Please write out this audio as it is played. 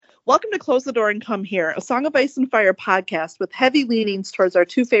Welcome to Close the Door and Come Here, a Song of Ice and Fire podcast with heavy leanings towards our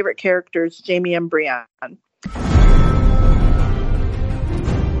two favorite characters, Jaime and Brienne. There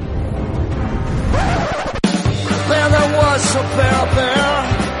was a bear,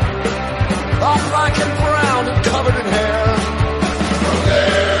 all black and brown and covered in hair. From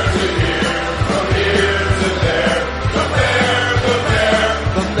there to here, from here to there, the bear,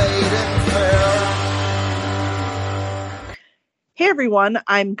 the maiden fair. Hey everyone,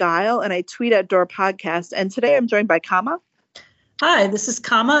 I'm Guile and I tweet at Door Podcast, and today I'm joined by Kama. Hi, this is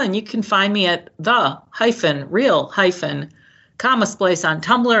Kama, and you can find me at the-real-Kama Splice on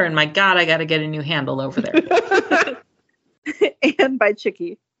Tumblr, and my God, I got to get a new handle over there. And by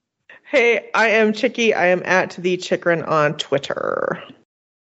Chicky. Hey, I am Chicky. I am at the Chikrin on Twitter.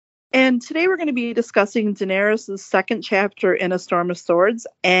 And today we're going to be discussing Daenerys' second chapter in A Storm of Swords,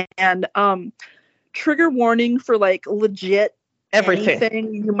 and trigger warning for like legit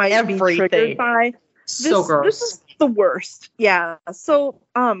anything you might be triggered by. So gross. This is the worst. Yeah. So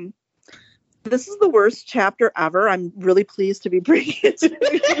this is the worst chapter ever. I'm really pleased to be bringing it to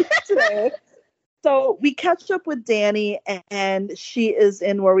you today. So we catch up with Dany, and she is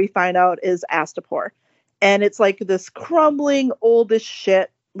in where we find out is Astapor. And it's like this crumbling, old as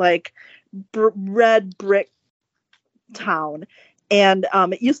shit, like red brick town. And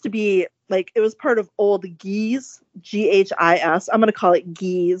it used to be like, it was part of old Geese, G-H-I-S. I'm going to call it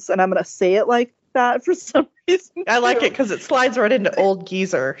Geese, and I'm going to say it like that for some reason. I like it because it slides right into old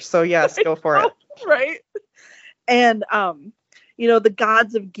geezer. So yes, go for it. Right. And, the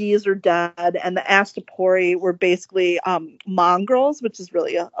gods of Geese are dead, and the Astapori were basically mongrels, which is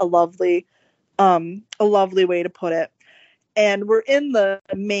really a lovely way to put it. And we're in the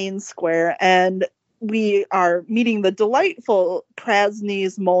main square, and we are meeting the delightful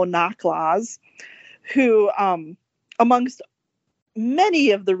Krasny's Mo Naklas, who, amongst many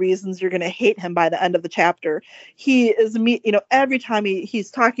of the reasons you're going to hate him by the end of the chapter, he is, every time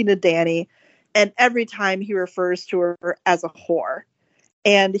he's talking to Dany, and every time he refers to her as a whore.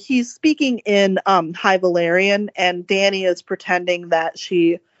 And he's speaking in High Valyrian, and Dany is pretending that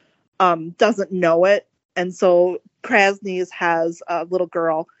she doesn't know it. And so Krasny's has a little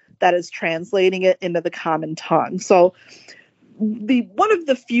girl that is translating it into the common tongue. So one of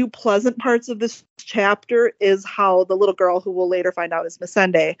the few pleasant parts of this chapter is how the little girl, who we'll later find out is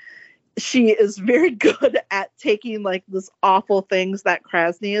Missandei, she is very good at taking like this awful things that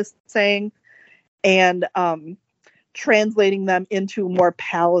Krasny is saying and translating them into more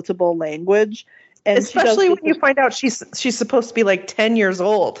palatable language. And especially when you find out she's supposed to be like 10 years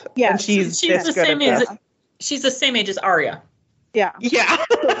old. Yeah, and she's the same age. She's the same age as Arya. Yeah. Yeah.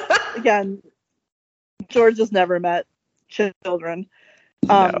 Again, George has never met children.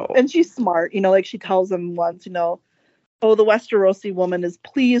 No. And she's smart, like she tells them once, the Westerosi woman is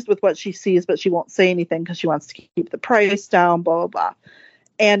pleased with what she sees, but she won't say anything because she wants to keep the price down, blah, blah, blah.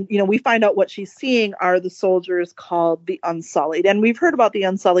 And, we find out what she's seeing are the soldiers called the Unsullied. And we've heard about the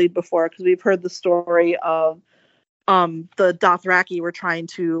Unsullied before because we've heard the story of the Dothraki were trying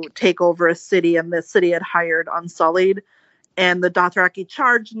to take over a city, and the city had hired Unsullied. And the Dothraki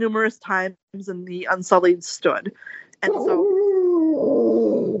charged numerous times, and the Unsullied stood. And so...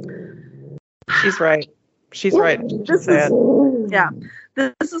 She's right. She's right.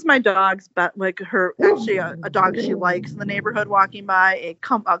 This is my dog's, but like a dog she likes in the neighborhood walking by, a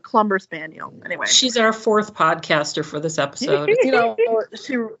Clumber Spaniel. Anyway, she's our fourth podcaster for this episode.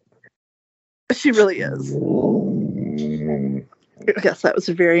 She really is. Yes, that was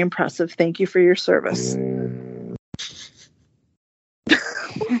very impressive. Thank you for your service.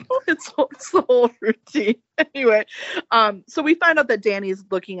 It's the whole routine. Anyway, so we find out that Dany's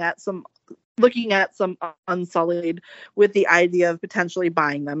looking at some Unsullied with the idea of potentially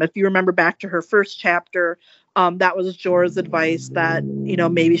buying them. If you remember back to her first chapter, that was Jorah's advice that,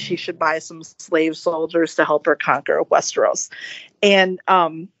 maybe she should buy some slave soldiers to help her conquer Westeros. And,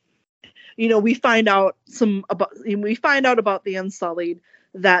 we find out about the Unsullied,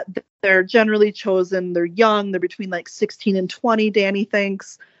 that they're generally chosen. They're young. They're between like 16 and 20, Dany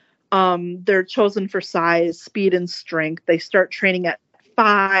thinks. They're chosen for size, speed, and strength. They start training at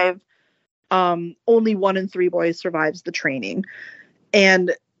 5. Only 1 in 3 boys survives the training.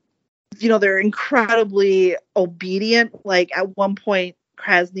 And, they're incredibly obedient. Like at one point,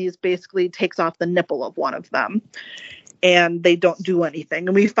 Krasny basically takes off the nipple of one of them, and they don't do anything.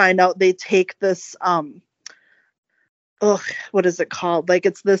 And we find out they take this, what is it called? Like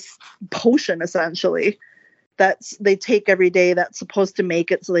it's this potion essentially that they take every day that's supposed to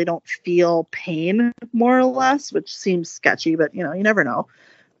make it so they don't feel pain, more or less, which seems sketchy, but you never know.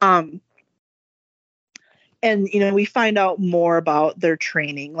 And, we find out more about their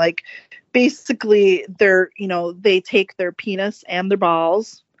training. Like, basically, they take their penis and their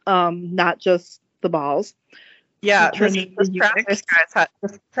balls, not just the balls. Yeah, this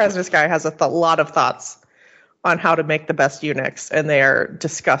prejudice guy has a lot of thoughts on how to make the best eunuchs, and they are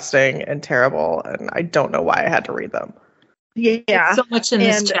disgusting and terrible, and I don't know why I had to read them. Yeah. It's so much in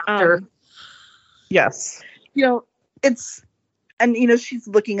this chapter. Yes. She's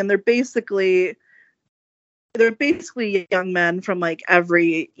looking, and they're basically young men from like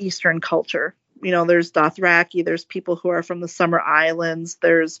every Eastern culture. There's Dothraki, there's people who are from the Summer Islands,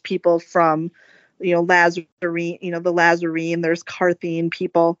 there's people from, Lazarene, the Lazarene, there's Carthene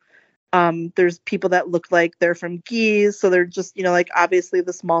people. There's people that look like they're from Guise, so they're just, obviously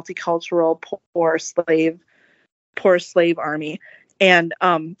this multicultural poor slave army. And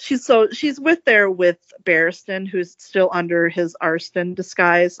she's with Barristan, who's still under his Arslan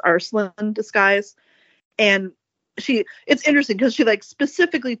disguise. And it's interesting because she like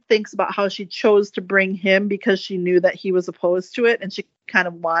specifically thinks about how she chose to bring him because she knew that he was opposed to it, and she kind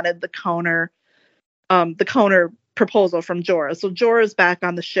of wanted the counter proposal from Jorah. So Jorah's back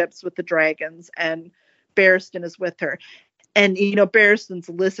on the ships with the dragons, and Barristan is with her. And Barristan's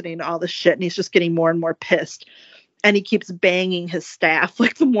listening to all this shit, and he's just getting more and more pissed. And he keeps banging his staff,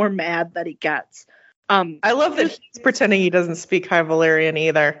 like the more mad that he gets. I love that he's pretending he doesn't speak High Valyrian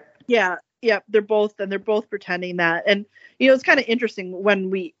either. Yeah, they're both pretending that. And it's kind of interesting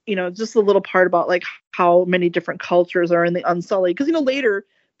when we, just a little part about like how many different cultures are in the Unsullied, because later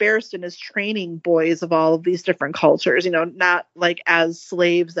Barristan is training boys of all of these different cultures, not like as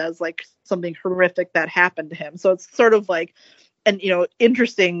slaves, as like something horrific that happened to him. So it's sort of like, and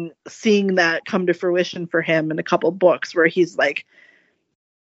interesting seeing that come to fruition for him in a couple books where he's like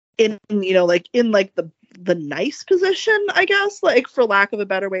in the nice position, I guess, like for lack of a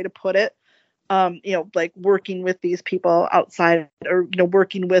better way to put it, like working with these people outside, or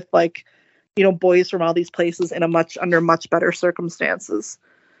working with like boys from all these places in under much better circumstances.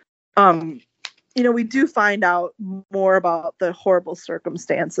 We do find out more about the horrible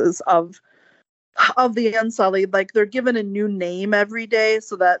circumstances of the Unsullied. Like, they're given a new name every day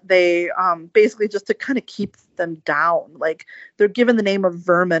so that they basically just to kind of keep them down. Like, they're given the name of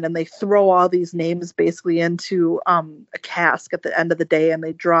vermin, and they throw all these names basically into a cask at the end of the day, and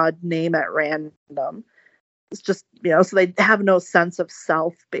they draw a name at random. It's just, so they have no sense of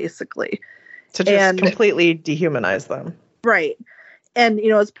self, basically. To just completely dehumanize them. Right. And,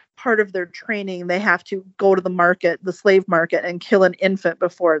 as part of their training, they have to go to the slave market, and kill an infant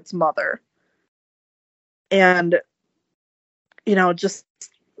before its mother. And, just,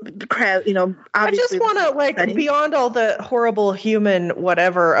 obviously. I just want to, like, beyond all the horrible human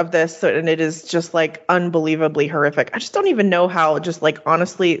whatever of this, and it is just, like, unbelievably horrific. I just don't even know how, just, like,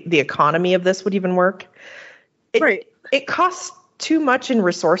 honestly, the economy of this would even work. It costs too much in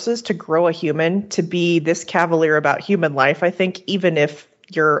resources to grow a human to be this cavalier about human life, I think, even if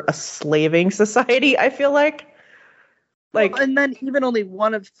you're a slaving society, I feel like. And then even only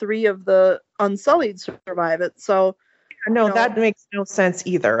one of 3 of the Unsullied survive it. So no, that makes no sense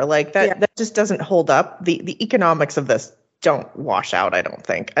either. Like that just doesn't hold up. The economics of this don't wash out, I don't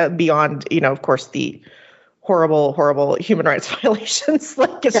think. Beyond, of course, the horrible human rights violations.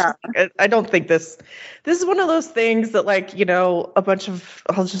 I don't think this is one of those things that, like, I'll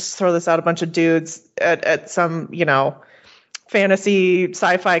just throw this out, a bunch of dudes at some, fantasy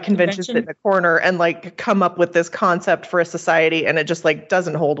sci-fi convention sit in a corner and like come up with this concept for a society, and it just like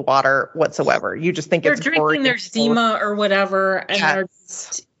doesn't hold water whatsoever. You just think they're drinking their Zima or whatever, and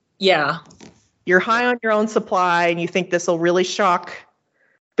you're high on your own supply, and you think this will really shock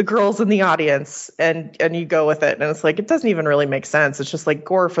the girls in the audience, and you go with it, and it's like it doesn't even really make sense. It's just like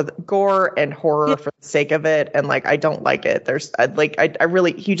gore and horror for the sake of it, and like I don't like it. I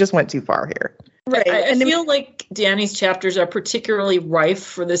really, he just went too far here. Right. I feel like Dany's chapters are particularly rife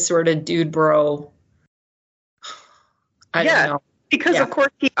for this sort of dude bro. I don't know. Because of course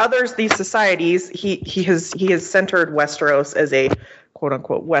he others these societies. He has centered Westeros as a quote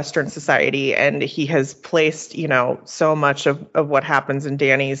unquote Western society, and he has placed, so much of what happens in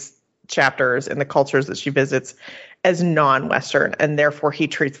Dany's chapters and the cultures that she visits as non-Western, and therefore he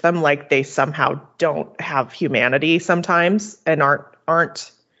treats them like they somehow don't have humanity sometimes and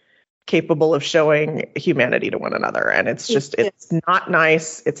aren't capable of showing humanity to one another. And it's just it's not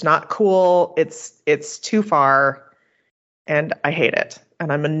nice, it's not cool, it's too far, and I hate it,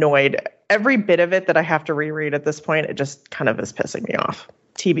 and I'm annoyed. Every bit of it that I have to reread at this point, it just kind of is pissing me off.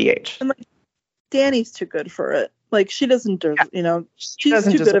 TBH. And like, Dany's too good for it. Like, she doesn't she's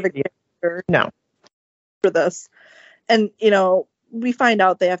too good of a character for this. And we find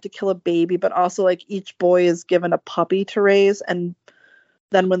out they have to kill a baby, but also like each boy is given a puppy to raise, and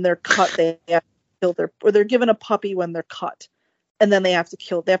then when they're cut, they have to kill or they're given a puppy when they're cut, and then they have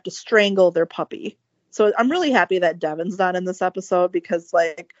to strangle their puppy. So I'm really happy that Devon's not in this episode, because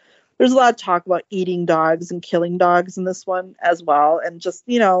like there's a lot of talk about eating dogs and killing dogs in this one as well, and just,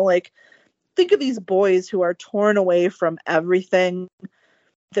 you know, like think of these boys who are torn away from everything.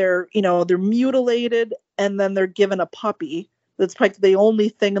 They're mutilated, and then they're given a puppy that's like the only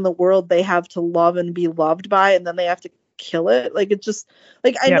thing in the world they have to love and be loved by, and then they have to kill it. Like, it just,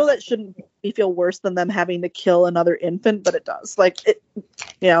 like, I know that shouldn't make me feel worse than them having to kill another infant, but it does. Like, it,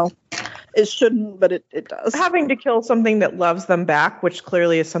 you know, it shouldn't, but it does. Having to kill something that loves them back, which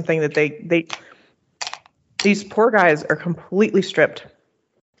clearly is something that these poor guys are completely stripped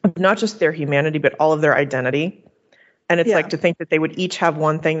of not just their humanity, but all of their identity. And it's like, to think that they would each have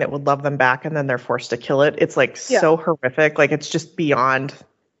one thing that would love them back, and then they're forced to kill it. It's like so horrific. Like, it's just beyond.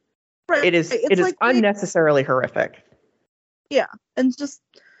 Right. It is like, unnecessarily horrific. Yeah. And just,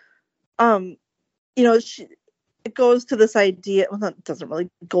 you know, it goes to this idea. Well, it doesn't really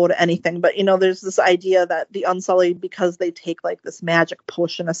go to anything, but, you know, there's this idea that the Unsullied, because they take like this magic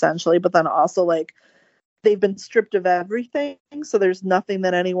potion essentially, but then also like they've been stripped of everything. So there's nothing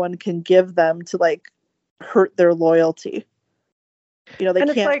that anyone can give them to like hurt their loyalty. You know, they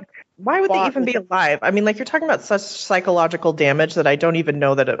can't. It's like, why would they even be alive? I mean, like, you're talking about such psychological damage that I don't even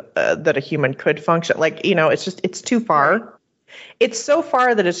know that a human could function. Like, you know, it's too far. Right. It's so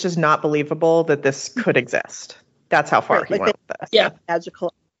far that it's just not believable that this could exist. That's how far he went with this. Yeah,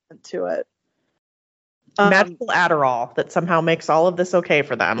 magical to it. Magical Adderall that somehow makes all of this okay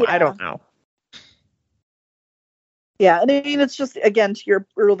for them. Yeah. I don't know. Yeah, and I mean, it's just, again, to your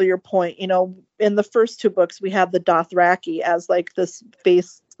earlier point, you know, in the first two books, we have the Dothraki as like this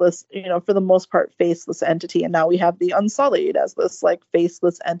faceless, you know, for the most part, faceless entity, and now we have the Unsullied as this like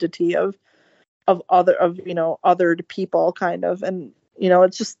faceless entity of othered people, kind of, and you know,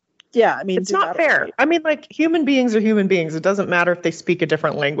 it's just, yeah, I mean, it's not fair. I mean, like, human beings are human beings. It doesn't matter if they speak a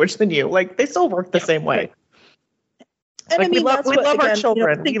different language than you. Like, they still work the same way. And like, I mean, we love our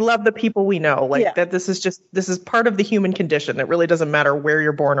children. We love the people we know. Like, that this is part of the human condition. It really doesn't matter where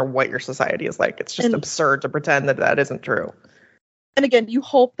you're born or what your society is like. It's just absurd to pretend that isn't true. And again, you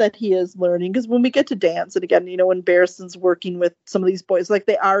hope that he is learning, because when we get to dance, and again, you know, when Barristan's working with some of these boys, like,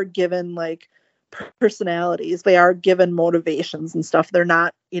 they are given like personalities, they are given motivations and stuff. They're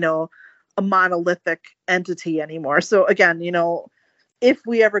not, you know, a monolithic entity anymore. So again, you know, if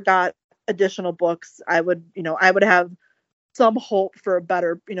we ever got additional books, I would have some hope for a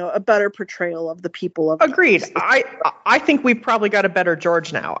better portrayal of the people of. Agreed. I think we've probably got a better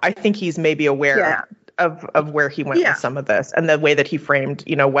George now. I think he's maybe aware of where he went with some of this, and the way that he framed,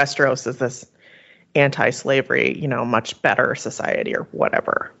 you know, Westeros as this anti-slavery, you know, much better society or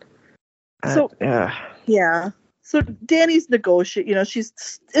whatever. So Dany's negotiate. You know,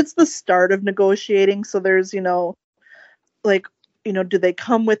 it's the start of negotiating. So there's, you know, like, you know, do they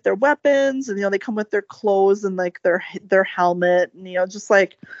come with their weapons, and, you know, they come with their clothes and like their helmet, and, you know, just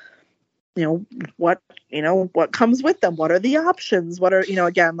like, you know, what comes with them, what are the options, what are, you know,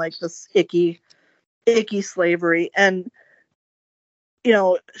 again, like this icky slavery. And, you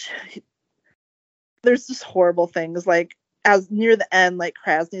know, there's just horrible things, like, as near the end, like,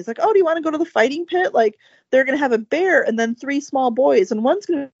 Krasny's like, oh, do you want to go to the fighting pit? Like, they're going to have a bear and then 3 small boys, and one's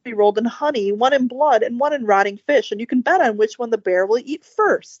going to be rolled in honey, one in blood, and one in rotting fish. And you can bet on which one the bear will eat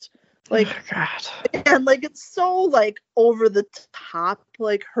first. Like, oh, God. And like, it's so like over the top,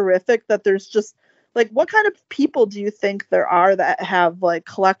 like horrific, that there's just like, what kind of people do you think there are that have like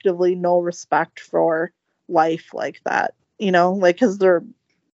collectively no respect for life like that? You know, like, because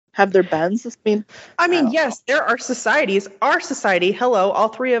have there been? I mean, yes, there are societies. Our society, hello, all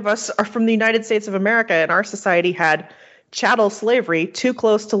 3 of us are from the United States of America, and our society had chattel slavery, too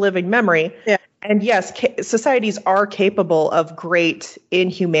close to living memory. Yeah. And yes, societies are capable of great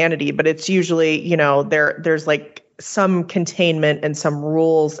inhumanity, but it's usually, you know, there's like some containment and some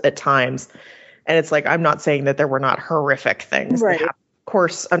rules at times. And it's like, I'm not saying that there were not horrific things. Right. Of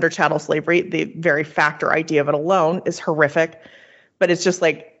course, under chattel slavery, the very fact or idea of it alone is horrific. But it's just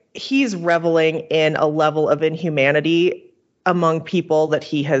like, he's reveling in a level of inhumanity among people that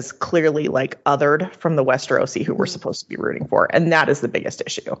he has clearly like othered from the Westerosi who we're supposed to be rooting for. And that is the biggest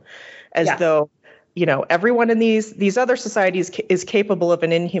issue. As though, you know, everyone in these other societies is capable of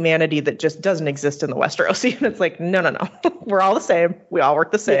an inhumanity that just doesn't exist in the Westerosi. And it's like, no. We're all the same. We all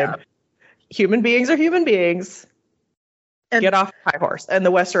work the same. Yeah. Human beings are human beings. And get off the high horse. And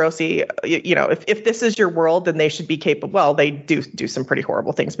the Westerosi, you know, if this is your world, then they should be capable. Well, they do some pretty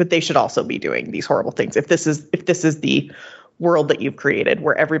horrible things, but they should also be doing these horrible things. If this is the world that you've created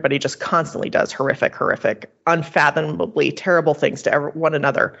where everybody just constantly does horrific, unfathomably terrible things to one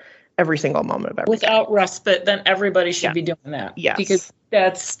another every single moment of every day. Without respite, then everybody should be doing that. Yes. Because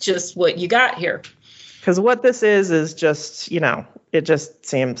that's just what you got here. Because what this is just, it just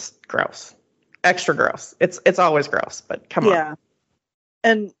seems gross. Extra gross. It's always gross, but come on. Yeah.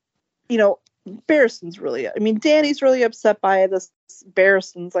 And, Barristan's Dany's really upset by it.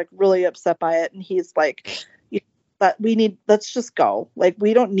 Barristan's like really upset by it. And he's like, let's just go. Like,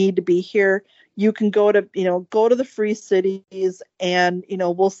 we don't need to be here. You can go to the free cities and,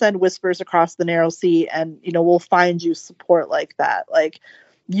 we'll send whispers across the narrow sea and, we'll find you support like that. Like,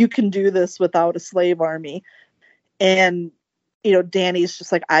 you can do this without a slave army. And, Dany's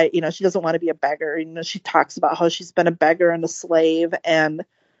just like, she doesn't want to be a beggar. She talks about how she's been a beggar and a slave, and,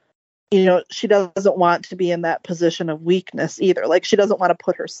 she doesn't want to be in that position of weakness either. Like, she doesn't want to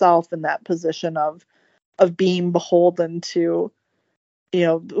put herself in that position of being beholden to,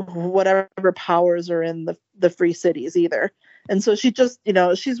 whatever powers are in the free cities either. And so she just,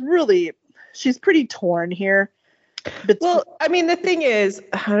 she's pretty torn here. Well, the thing is,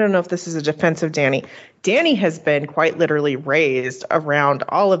 I don't know if this is a defense of Dany. Dany has been quite literally raised around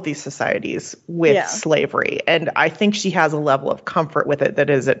all of these societies with slavery. And I think she has a level of comfort with it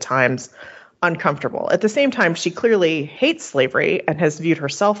that is at times uncomfortable. At the same time, she clearly hates slavery and has viewed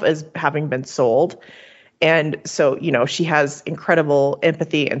herself as having been sold. And so, she has incredible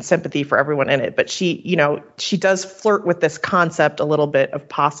empathy and sympathy for everyone in it. But she does flirt with this concept a little bit of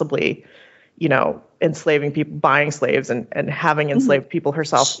possibly, enslaving people, buying slaves and having enslaved people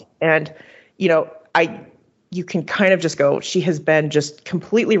herself. And, you can kind of just go, she has been just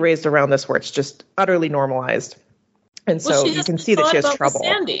completely raised around this where it's just utterly normalized. And so you can see that she has trouble.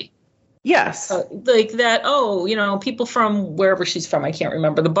 Sandy. Yes. Like that, people from wherever she's from, I can't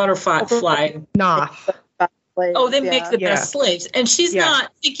remember, the butterfly. Noth. Oh, they make the best slaves. And she's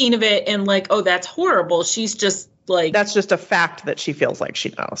not thinking of it in like, oh, that's horrible. She's just like... That's just a fact that she feels like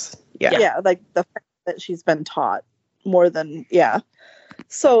she knows. Yeah. Yeah, like the fact that she's been taught more than,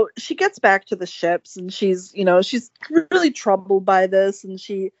 So she gets back to the ships and she's really troubled by this. And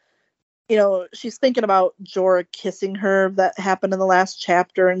she's thinking about Jorah kissing her that happened in the last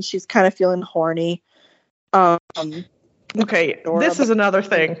chapter, and she's kind of feeling horny. Okay, Jorah, this is another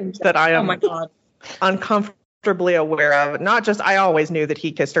thing that I am uncomfortably aware of. Not just, I always knew that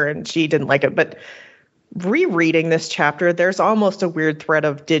he kissed her and she didn't like it, but rereading this chapter, there's almost a weird thread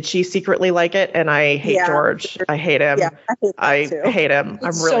of, did she secretly like it? And I hate George. I hate him. Yeah, I hate him.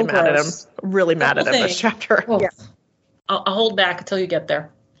 I'm really mad at him. Really mad at him this chapter. Well, I'll hold back until you get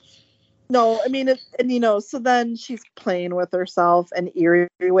there. No, so then she's playing with herself and Eerie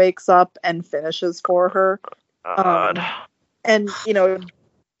wakes up and finishes for her. God. And,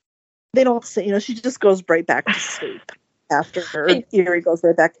 they don't say, she just goes right back to sleep after her. Eerie goes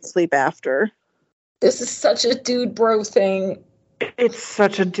right back to sleep after. This is such a dude bro thing. It's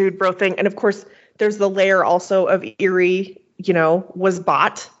such a dude bro thing. And of course, there's the layer also of Eerie, was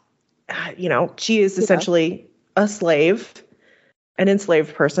bought. She is essentially a slave, an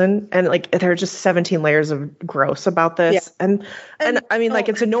enslaved person. And like, there are just 17 layers of gross about this. Yeah. And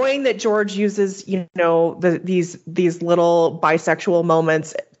it's annoying that George uses, these little bisexual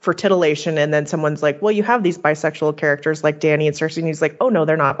moments for titillation, and then someone's like, well, you have these bisexual characters like Dany and Cersei, and he's like, oh no,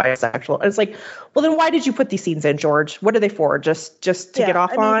 they're not bisexual. And it's like, well, then why did you put these scenes in, George? What are they for? Just to get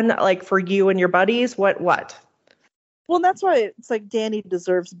off on, like, for you and your buddies? What? Well, that's why it's like Dany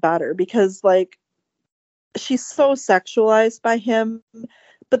deserves better, because like she's so sexualized by him.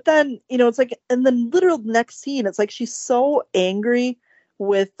 But then, it's like, and then literal next scene, it's like she's so angry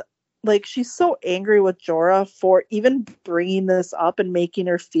with Jorah for even bringing this up and making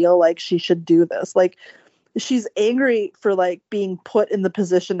her feel like she should do this. Like, she's angry for like being put in the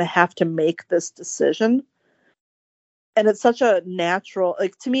position to have to make this decision. And it's such a natural,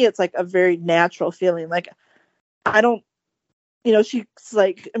 like, to me, it's like a very natural feeling. Like, she's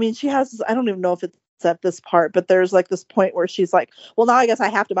like, she has this, I don't even know if it's at this part, but there's like this point where she's like, well, now I guess I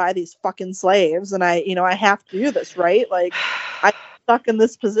have to buy these fucking slaves, and I have to do this, right? Like, I'm stuck in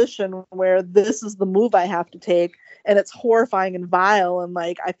this position where this is the move I have to take, and it's horrifying and vile, and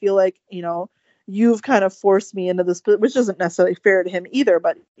like, I feel like, you've kind of forced me into this, which isn't necessarily fair to him either,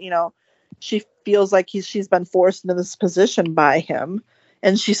 but she feels like she's been forced into this position by him,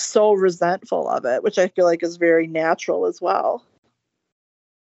 and she's so resentful of it, which I feel like is very natural as well.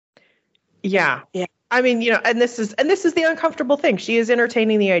 Yeah. And this is the uncomfortable thing. She is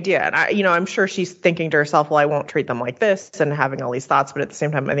entertaining the idea, and I'm sure she's thinking to herself, well, I won't treat them like this, and having all these thoughts. But at the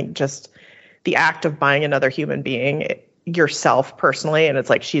same time, I think just the act of buying another human being, yourself personally, and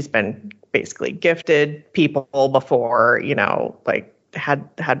it's like she's been basically gifted people before, like had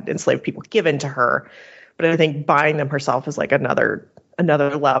enslaved people given to her. But I think buying them herself is like another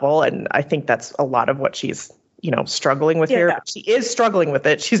level. And I think that's a lot of what she's, struggling with here. But she is struggling with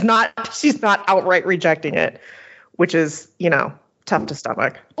it. She's not outright rejecting it, which is, tough to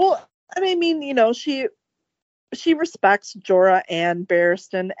stomach. Well, I mean, she respects Jorah and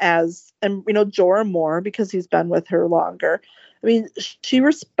Barristan and Jorah more because he's been with her longer. I mean, she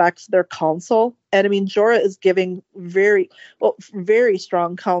respects their counsel, and I mean, Jorah is giving very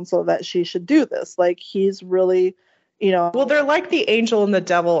strong counsel that she should do this. Like, he's really, Well, they're like the angel and the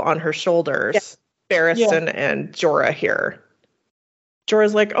devil on her shoulders, Barristan and Jorah here.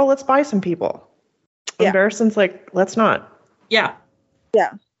 Jorah's like, oh, let's buy some people. And Barristan's like, let's not. Yeah.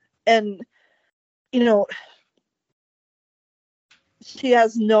 Yeah. And, she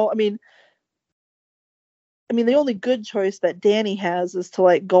has no, I mean, the only good choice that Dany has is to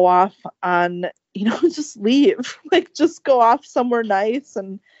like go off on, just leave, like just go off somewhere nice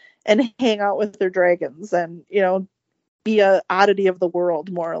and hang out with their dragons and, be a oddity of the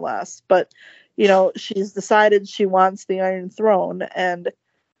world more or less. But, she's decided she wants the Iron Throne, and,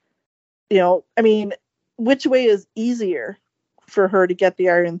 I mean, which way is easier for her to get the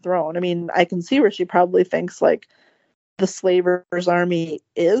Iron Throne? I mean, I can see where she probably thinks like the slavers' army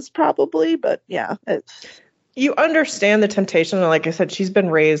is probably, but yeah. You understand the temptation. Like I said, she's been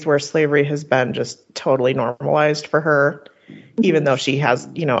raised where slavery has been just totally normalized for her, even though she has,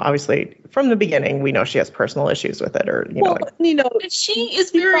 obviously from the beginning, we know she has personal issues with it, or, she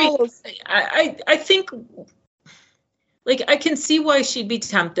is very, I think, like, I can see why she'd be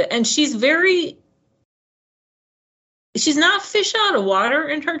tempted. And she's not fish out of water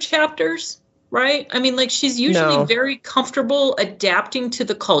in her chapters. Right? I mean, like, she's usually very comfortable adapting to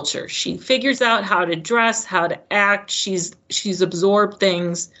the culture. She figures out how to dress, how to act. She's absorbed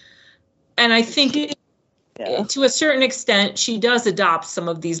things. And I think to a certain extent, she does adopt some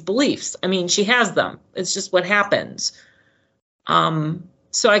of these beliefs. I mean, she has them. It's just what happens.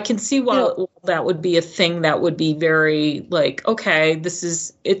 So I can see why that would be a thing that would be very, like, okay, this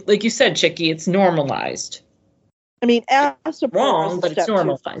is, it. Like you said, Chicky, it's normalized. I mean, wrong, but it's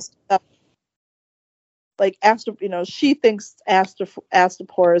normalized. Like, she thinks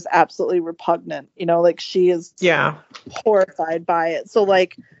Astapor is absolutely repugnant. Like, she is horrified by it. So,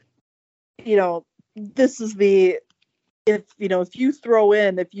 like, this is if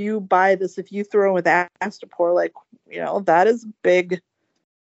you buy this, if you throw in with Astapor, like, that is big.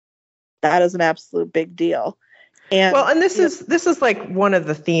 That is an absolute big deal. And this is like one of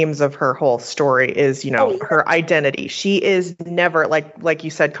the themes of her whole story is, her identity. She is never, like you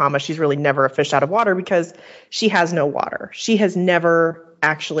said, she's really never a fish out of water because she has no water. She has never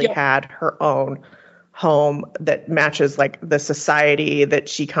actually had her own home that matches like the society that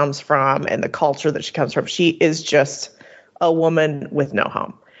she comes from and the culture that she comes from. She is just a woman with no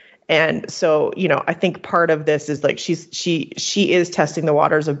home. And so, I think part of this is like she is testing the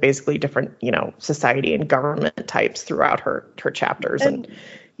waters of basically different, society and government types throughout her chapters and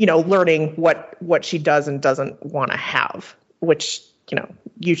learning what she does and doesn't want to have, which,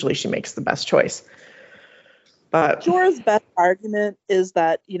 usually she makes the best choice. But Jorah's best argument is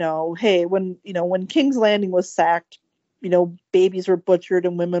that, hey, when King's Landing was sacked, babies were butchered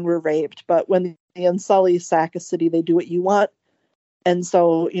and women were raped. But when the Unsullied sack a city, they do what you want. And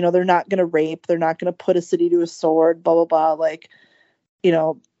so, they're not going to rape. They're not going to put a city to a sword, blah, blah, blah. Like,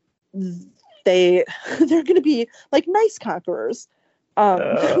 they're going to be like nice conquerors.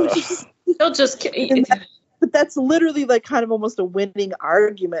 They'll just... But that's literally like kind of almost a winning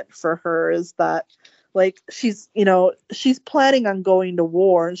argument for her is that like she's planning on going to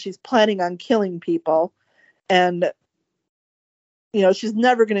war and she's planning on killing people. And, she's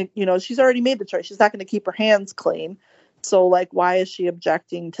never going to, she's already made the choice. She's not going to keep her hands clean. So, like, why is she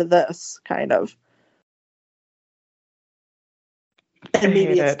objecting to this, kind of? And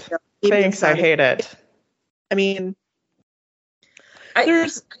maybe I hate it. I hate it. I mean,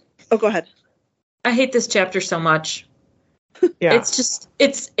 there's... Oh, go ahead. I hate this chapter so much. Yeah. It's just...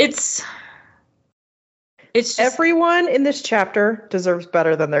 It's just... Everyone in this chapter deserves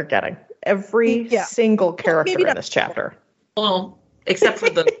better than they're getting. Every single character in this chapter. Well, except for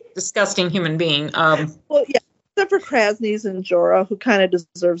the disgusting human being. Well, yeah. Except for Krasny's and Jorah, who kind of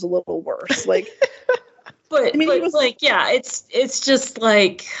deserves a little worse. Like, but it's just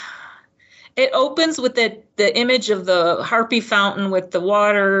like it opens with the image of the harpy fountain with the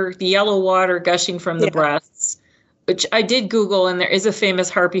water, the yellow water gushing from the breasts, which I did Google, and there is a famous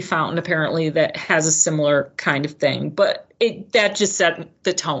harpy fountain apparently that has a similar kind of thing. But that just set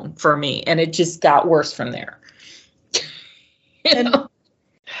the tone for me, and it just got worse from there.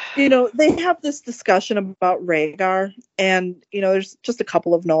 They have this discussion about Rhaegar, and there's just a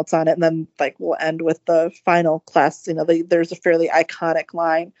couple of notes on it, and then we'll end with the final class. There's a fairly iconic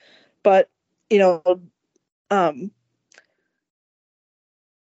line, but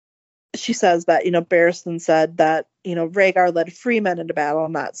she says that Barristan said that Rhaegar led free men into battle,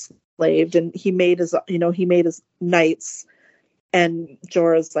 not slaved, and he made his knights. And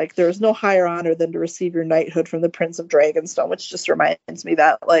Jorah's like, there is no higher honor than to receive your knighthood from the Prince of Dragonstone, which just reminds me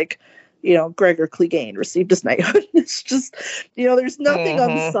that, Gregor Clegane received his knighthood. It's just, there's nothing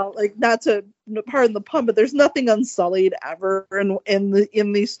unsullied, not to pardon the pun, but there's nothing unsullied ever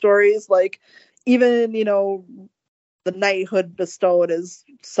in these stories. Even, the knighthood bestowed is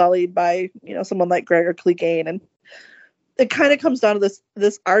sullied by, someone like Gregor Clegane. And it kind of comes down to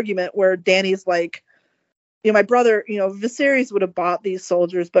this argument where Dany's like, my brother, Viserys would have bought these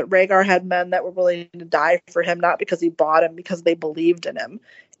soldiers, but Rhaegar had men that were willing to die for him, not because he bought him, because they believed in him.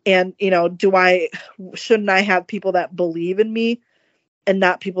 And, shouldn't I have people that believe in me and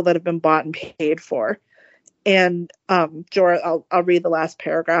not people that have been bought and paid for? And, Jorah, I'll read the last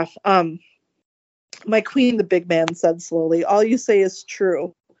paragraph. My queen, the big man said slowly, all you say is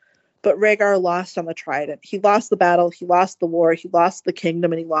true, but Rhaegar lost on the trident. He lost the battle, he lost the war, he lost the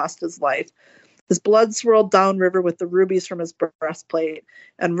kingdom, and he lost his life. His blood swirled downriver with the rubies from his breastplate,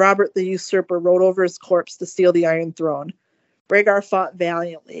 and Robert the usurper rode over his corpse to steal the Iron Throne. Rhaegar fought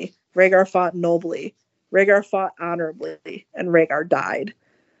valiantly. Rhaegar fought nobly. Rhaegar fought honorably, and Rhaegar died.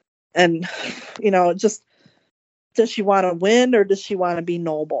 And, just, does she want to win or does she want to be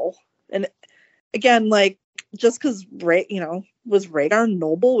noble? And again, just because, was Rhaegar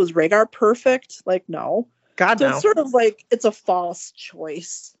noble? Was Rhaegar perfect? No. God, so no. It's sort of it's a false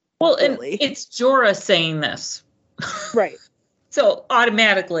choice. Well, really. And it's Jorah saying this. Right. So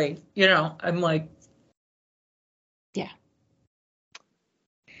automatically, I'm like, yeah.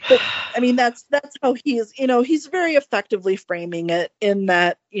 But, that's how he is. He's very effectively framing it in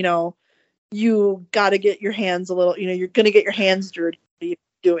that, you got to get your hands a little, you're going to get your hands dirty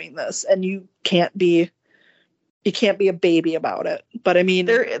doing this, and you can't be a baby about it. But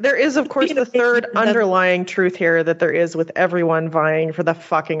there is, of course, the third underlying truth here that there is with everyone vying for the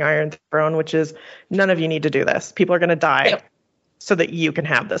fucking Iron Throne, which is none of you need to do this. People are going to die so that you can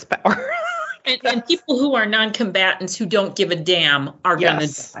have this power. and people who are non-combatants who don't give a damn are going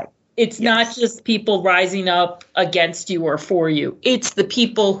to die. It's not just people rising up against you or for you. It's the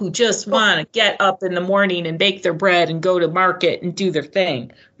people who just want to get up in the morning and bake their bread and go to market and do their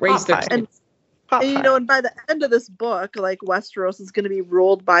thing, raise their kids. And by the end of this book, Westeros is going to be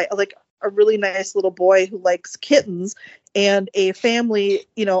ruled by a really nice little boy who likes kittens, and a family,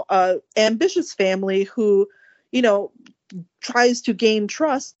 a ambitious family who, tries to gain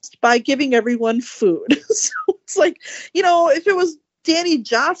trust by giving everyone food. So it's if it was Dany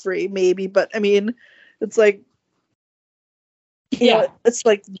Joffrey, maybe, but it's it's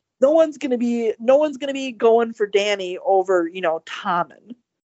no one's gonna be going for Dany over, Tommen.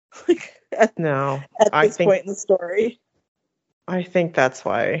 At this point in the story. I think that's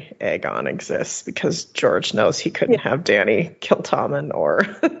why Aegon exists, because George knows he couldn't have Dany kill Tommen, or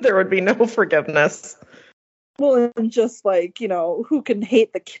there would be no forgiveness. Well, and just who can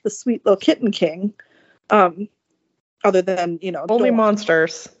hate the sweet little kitten king? Other than, only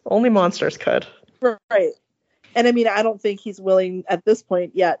monsters. Only monsters could. Right. And I don't think he's willing at this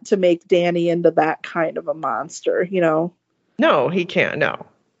point yet to make Dany into that kind of a monster, No, he can't. No.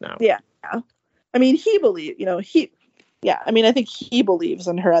 Yeah. He believes, I think he believes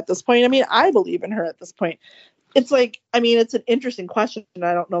in her at this point. I believe in her at this point. It's it's an interesting question. And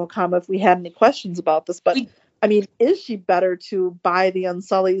I don't know, Kama, if we had any questions about this, but is she better to buy the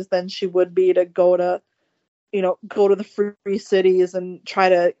Unsullies than she would be to go to the free cities and try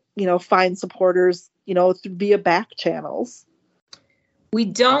to, find supporters, via back channels? We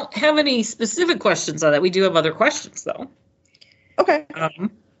don't have any specific questions on that. We do have other questions, though. Okay.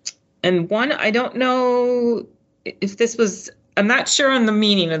 And one, I don't know if this was, I'm not sure on the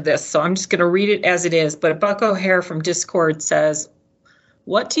meaning of this, so I'm just going to read it as it is. But Buck O'Hare from Discord says,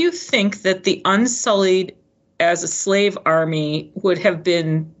 what do you think that the Unsullied as a slave army would have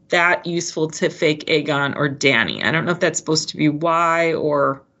been that useful to fake Aegon or Dany? I don't know if that's supposed to be why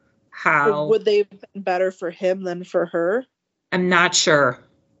or how. Or would they have been better for him than for her? I'm not sure.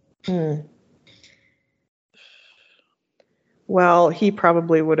 Well, he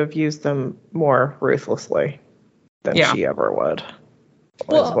probably would have used them more ruthlessly than she ever would,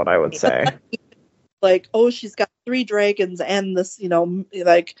 is what I would say. She's got 3 dragons and this,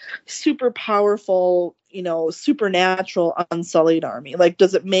 super powerful, supernatural Unsullied army.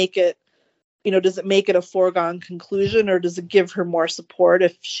 Does it make it does it make it a foregone conclusion, or does it give her more support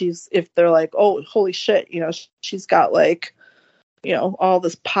if they're like, oh, holy shit, she's got like, all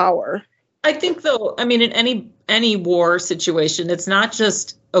this power. I think though, I mean, in any war situation, it's not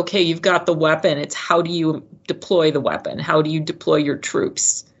just, okay, you've got the weapon. It's how do you deploy the weapon? How do you deploy your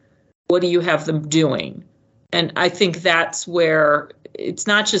troops? What do you have them doing? And I think that's where it's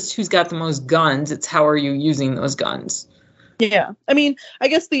not just who's got the most guns. It's how are you using those guns? Yeah. I mean, I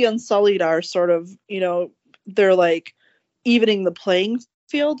guess the Unsullied are sort of, they're like evening the playing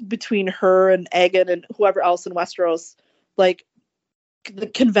field between her and Aegon and whoever else in Westeros, like the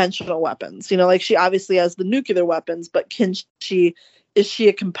conventional weapons. Like she obviously has the nuclear weapons, but is she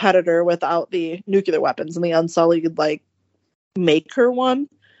a competitor without the nuclear weapons? And the Unsullied like make her one?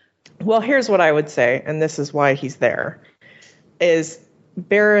 Well, here's what I would say, and this is why he's there, is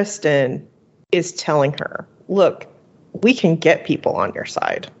Barristan is telling her, look, we can get people on your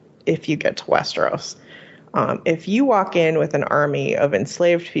side if you get to Westeros. If you walk in with an army of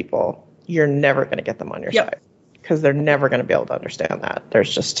enslaved people, you're never going to get them on your side because they're never going to be able to understand that.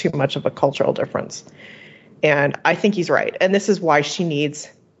 There's just too much of a cultural difference. And I think he's right. And this is why she needs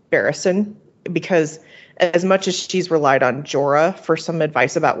Barristan, because as much as she's relied on Jorah for some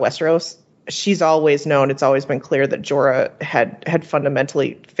advice about Westeros, she's always known, it's always been clear that Jorah had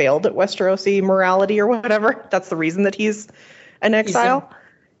fundamentally failed at Westerosi morality or whatever. That's the reason that he's an exile.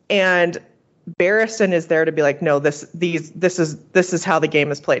 And Barristan is there to be like, no, this is how the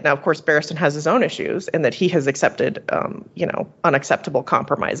game is played. Now, of course, Barristan has his own issues in that he has accepted, unacceptable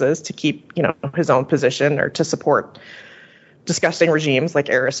compromises to keep, his own position or to support disgusting regimes like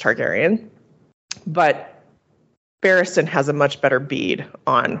Aerys Targaryen. But Barristan has a much better bead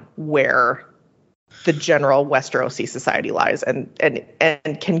on where the general Westerosi society lies and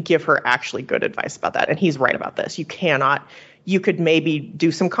can give her actually good advice about that. And he's right about this. You could maybe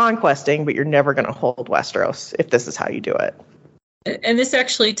do some conquesting, but you're never going to hold Westeros if this is how you do it. And this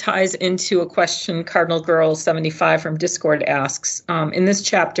actually ties into a question Cardinal Girl 75 from Discord asks. In this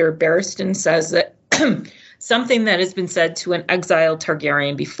chapter, Barristan says that something that has been said to an exiled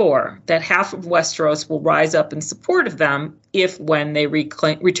Targaryen before, that half of Westeros will rise up in support of them when they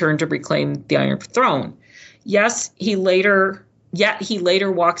return to reclaim the Iron Throne. Yet he later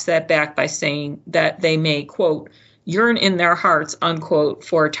walks that back by saying that they may, quote, yearn in their hearts, unquote,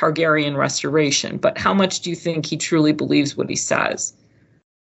 for a Targaryen restoration. But how much do you think he truly believes what he says?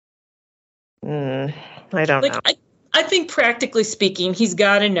 I don't know. I think practically speaking, he's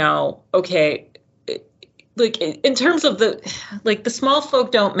got to know, okay, like in terms of the small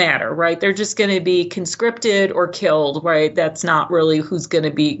folk don't matter, right? They're just going to be conscripted or killed, right? That's not really who's going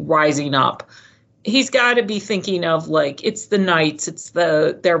to be rising up. He's got to be thinking of like, it's the knights, it's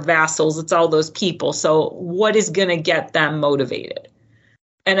their vassals, it's all those people. So what is going to get them motivated?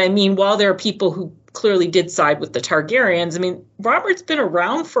 And I mean, while there are people who clearly did side with the Targaryens, I mean, Robert's been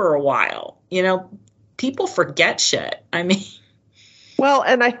around for a while, people forget shit. I mean, well,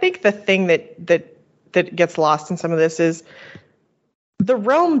 and I think the thing that gets lost in some of this is the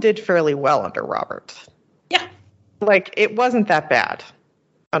realm did fairly well under Robert. Yeah. Like, it wasn't that bad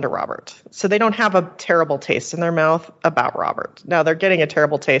under Robert. So they don't have a terrible taste in their mouth about Robert. Now, they're getting a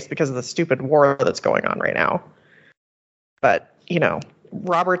terrible taste because of the stupid war that's going on right now. But,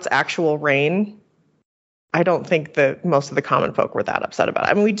 Robert's actual reign, I don't think that most of the common folk were that upset about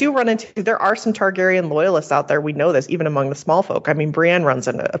it. I mean, we do run into, there are some Targaryen loyalists out there. We know this, even among the small folk. I mean, Brienne runs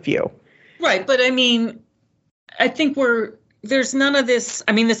into a few. Right, but I mean, I think there's none of this,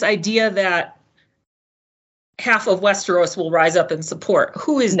 I mean, this idea that half of Westeros will rise up and support.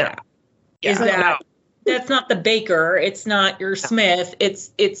 Who is that? Yeah. That's not the baker, it's not your smith,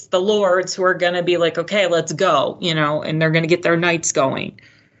 it's the lords who are going to be like, okay, let's go, and they're going to get their knights going.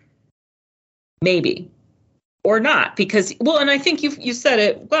 Maybe. Or not, because, well, and I think you said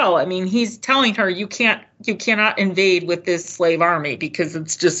it well. I mean, he's telling her you cannot invade with this slave army because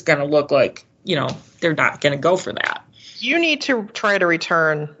it's just going to look like, they're not going to go for that. You need to try to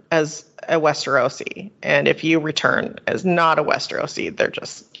return as a Westerosi, and if you return as not a Westerosi, they're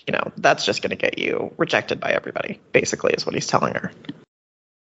just, that's just going to get you rejected by everybody, basically, is what he's telling her.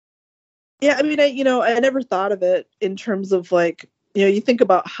 Yeah, I mean, I never thought of it in terms of like, you think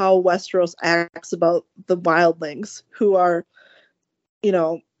about how Westeros acts about the wildlings who are,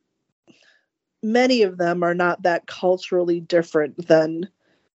 many of them are not that culturally different than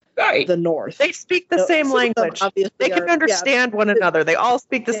the North. They speak the same language. They can understand one another. They all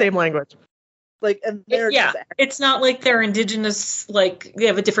speak the same language. Like, and they're it's not like they're indigenous, like they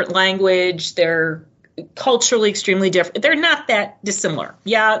have a different language. They're culturally extremely different. They're not that dissimilar.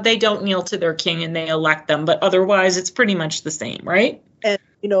 Yeah, they don't kneel to their king and they elect them, but otherwise it's pretty much the same, right? And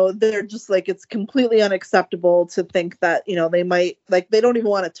they're just like, it's completely unacceptable to think that, they might, like, they don't even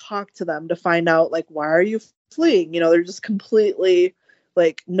want to talk to them to find out, like, why are you fleeing? They're just completely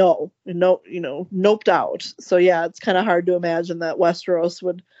like, noped out. So yeah, it's kind of hard to imagine that Westeros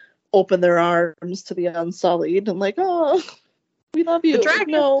would open their arms to the Unsullied and like, oh, we love you.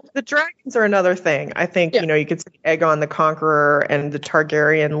 The dragons are another thing. I think, you could say Aegon the Conqueror and the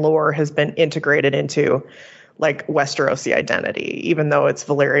Targaryen lore has been integrated into like Westerosi identity, even though it's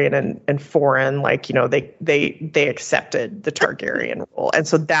Valyrian and foreign, like, they accepted the Targaryen role. And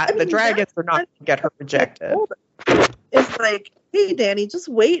so the dragons are not going to get her rejected. It's like, hey, Dany, just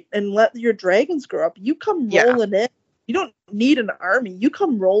wait and let your dragons grow up. You come rolling in. You don't need an army. You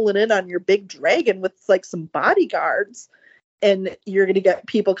come rolling in on your big dragon with like some bodyguards, and you're going to get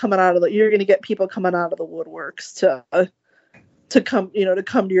people coming out of the woodworks to come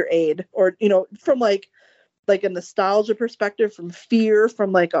to your aid, or from like a nostalgia perspective, from fear,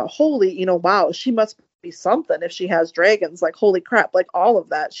 from like a holy, wow, she must be something if she has dragons, like holy crap, like all of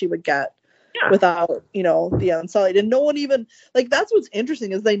that she would get without the Unsullied. And no one even, like, that's what's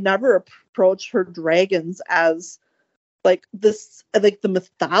interesting, is they never approach her dragons as like this, like the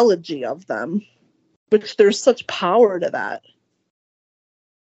mythology of them, which there's such power to that.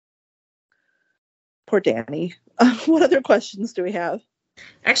 Poor Dany. What other questions do we have?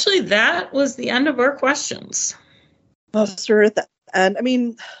 Actually, that was the end of our questions. Oh, sir, at the end. I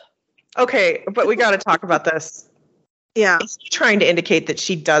mean, okay, but we got to talk about this. Yeah. Is she trying to indicate that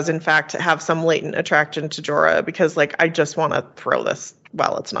she does, in fact, have some latent attraction to Jorah? Because, like, I just want to throw this.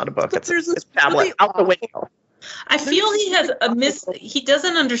 Well, it's not a book. It's a tablet really out the window. I feel he has he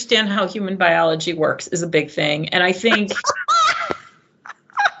doesn't understand how human biology works is a big thing. And I think,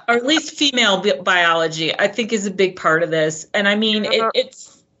 or at least female biology, I think is a big part of this. And I mean,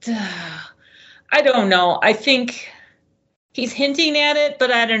 it's, I don't know. I think he's hinting at it, but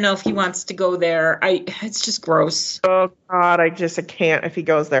I don't know if he wants to go there. It's just gross. Oh God, I can't. If he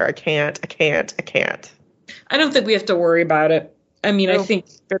goes there, I can't. I don't think we have to worry about it. I mean, I think,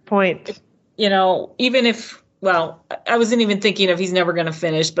 good point. Even if, well, I wasn't even thinking of he's never going to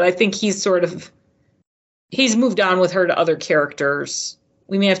finish, but I think he's moved on with her to other characters.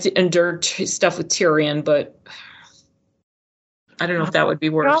 We may have to endure stuff with Tyrion, but I don't know if that would be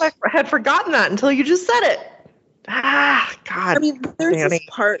worse. God, I had forgotten that until you just said it. Ah, God. I mean, there's Dany. this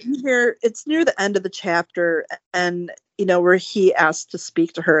part here, it's near the end of the chapter, and, where he asked to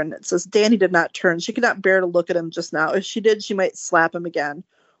speak to her, and it says, Dany did not turn. She could not bear to look at him just now. If she did, she might slap him again,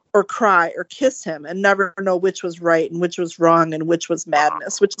 or cry, or kiss him, and never know which was right, and which was wrong, and which was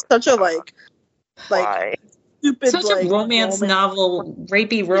madness, which is such a, like stupid, such a romance novel,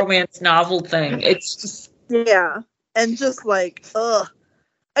 rapey romance novel thing. It's just... Yeah, and just like, ugh.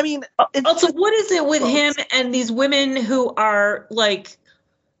 I mean, also, what is it with him and these women who are like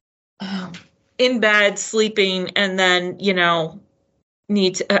in bed sleeping and then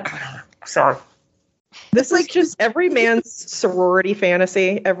need to? Sorry. This is just every man's sorority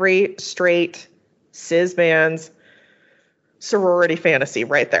fantasy, every straight cis man's sorority fantasy,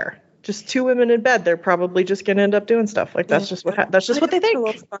 right there. Just two women in bed. They're probably just going to end up doing stuff like that's just what they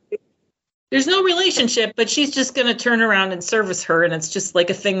think. There's no relationship, but she's just going to turn around and service her, and it's just like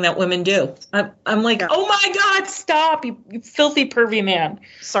a thing that women do. I'm like, oh my God, stop, you filthy, pervy man.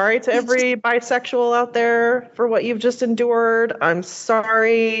 Sorry to every bisexual out there for what you've just endured. I'm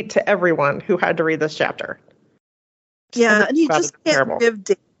sorry to everyone who had to read this chapter. Yeah, and he just can't give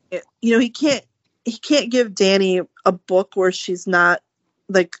Dany, he can't give Dany a book where she's not,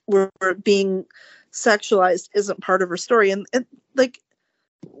 like, where being sexualized isn't part of her story. And like,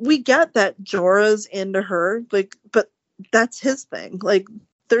 we get that Jorah's into her, like, but that's his thing. Like,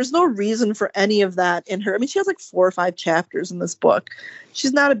 there's no reason for any of that in her. I mean, she has like 4 or 5 chapters in this book.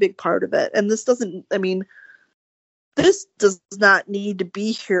 She's not a big part of it. And this does not need to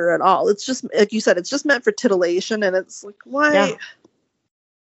be here at all. It's just, like you said, it's just meant for titillation. And it's like, why? Yeah.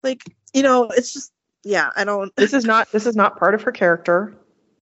 Like, it's just, I don't. This is not part of her character.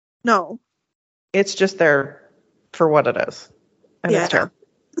 No. It's just there for what it is. And it's terrible.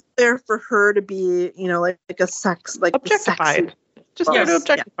 There for her to be, like a sex, like objectified. Just there to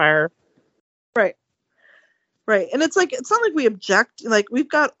objectify her. Right. And it's like, it's not like we object. Like, we've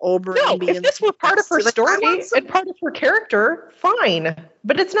got Oberyn. No, if this were part of her story and part of her character, fine.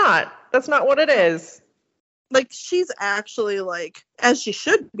 But it's not. That's not what it is. Like, she's actually, like, as she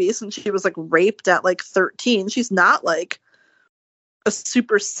should be, since she was like raped at like 13. She's not like a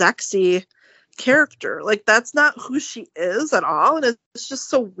super sexy character. Like, that's not who she is at all, and it's just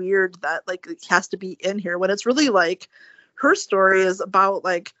so weird that like it has to be in here when it's really like her story is about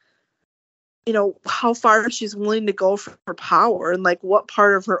like how far she's willing to go for power and like what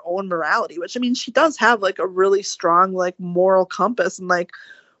part of her own morality, which I mean, she does have like a really strong like moral compass, and like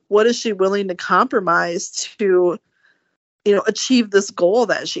what is she willing to compromise to, achieve this goal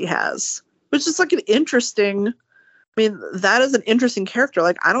that she has, which is like that is an interesting character.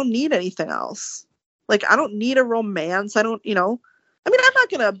 Like, I don't need anything else. Like, I don't need a romance. I don't, I'm not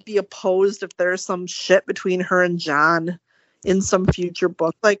going to be opposed if there's some shit between her and Jon in some future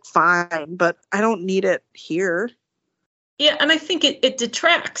book, like fine, but I don't need it here. Yeah, and I think it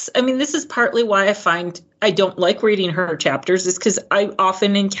detracts. I mean, this is partly why I find I don't like reading her chapters, is because I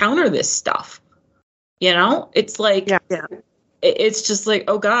often encounter this stuff. It's like, yeah. It's just like,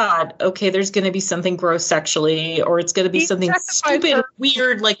 oh God, okay, there's going to be something gross sexually, or it's going to be something stupid,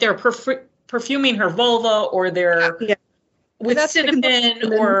 weird, like they're perfuming her vulva, or they're with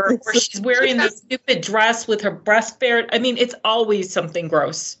cinnamon, or she's wearing this stupid dress with her breast bared. I mean, it's always something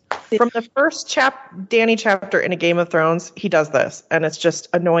gross. From the first Dany chapter in A Game of Thrones, he does this, and it's just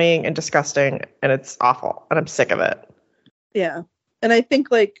annoying and disgusting, and it's awful, and I'm sick of it. Yeah, and I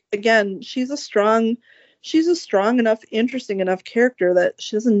think, like, again, she's a strong enough, interesting enough character that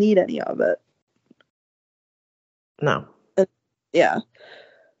she doesn't need any of it. No. Yeah.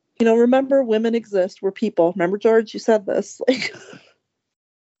 Remember, women exist. We're people. Remember, George, you said this. Like,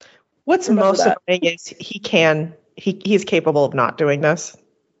 what's most annoying is he's capable of not doing this.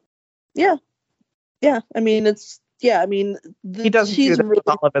 Yeah. Yeah. I mean, he doesn't do that with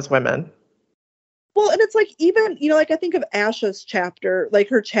all of his women. Well, and it's like, even, like, I think of Asha's chapter, like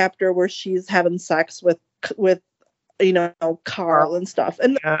her chapter where she's having sex with Carl and stuff.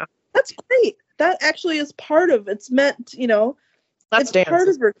 And that's great. That actually is part of, it's meant, it's part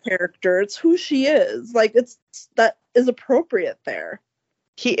of her character. It's who she is. Like, that is appropriate there.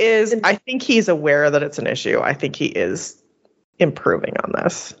 He is. I think he's aware that it's an issue. I think he is improving on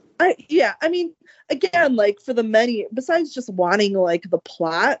this. I mean, again, like, for the many, besides just wanting like the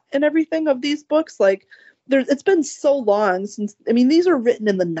plot and everything of these books, like, it's been so long since, I mean, these are written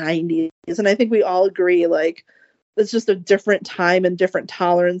in the 90s, and I think we all agree, like, it's just a different time and different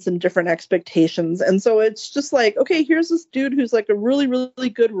tolerance and different expectations. And so it's just like, okay, here's this dude who's like a really, really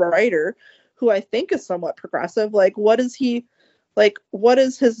good writer who I think is somewhat progressive. Like, what is he, like, what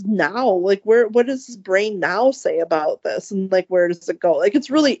is his now? Like, what does his brain now say about this? And like, where does it go? Like, it's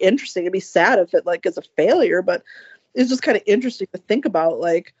really interesting. It'd be sad if it like is a failure, but it's just kind of interesting to think about,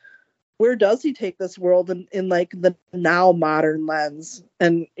 like, where does he take this world in like the now modern lens?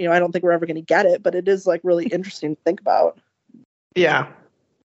 And, I don't think we're ever going to get it, but it is like really interesting to think about. Yeah.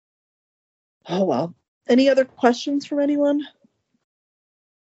 Oh, well. Any other questions from anyone?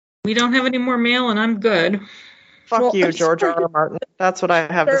 We don't have any more mail, and I'm good. Fuck you, George R. R. Martin. That's what I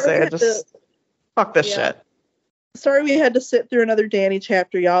have to say. Fuck this shit. Sorry we had to sit through another Dany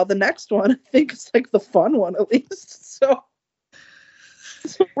chapter, y'all. The next one, I think, is like the fun one, at least. So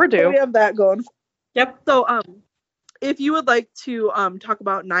we're due. We have that going. Yep. So, if you would like to talk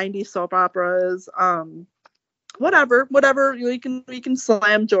about 90s soap operas, whatever we can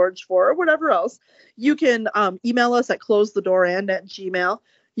slam George for, or whatever else, you can email us at closethedoorand@gmail.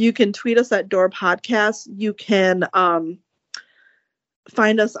 You can tweet us at Door Podcast. You can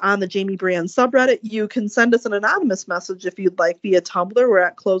find us on the Jaime Brienne subreddit. You can send us an anonymous message if you'd like via Tumblr. We're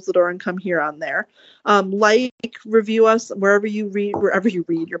at Close the Door and Come Here on there. Like, review us wherever you read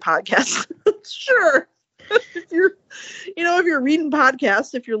your podcast. Sure. If you're reading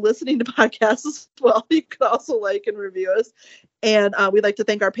podcasts, if you're listening to podcasts as well, you can also like and review us. And we'd like to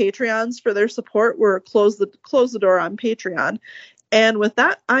thank our Patreons for their support. We're Close the Door on Patreon. And with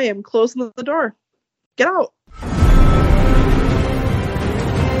that, I am closing the door. Get out.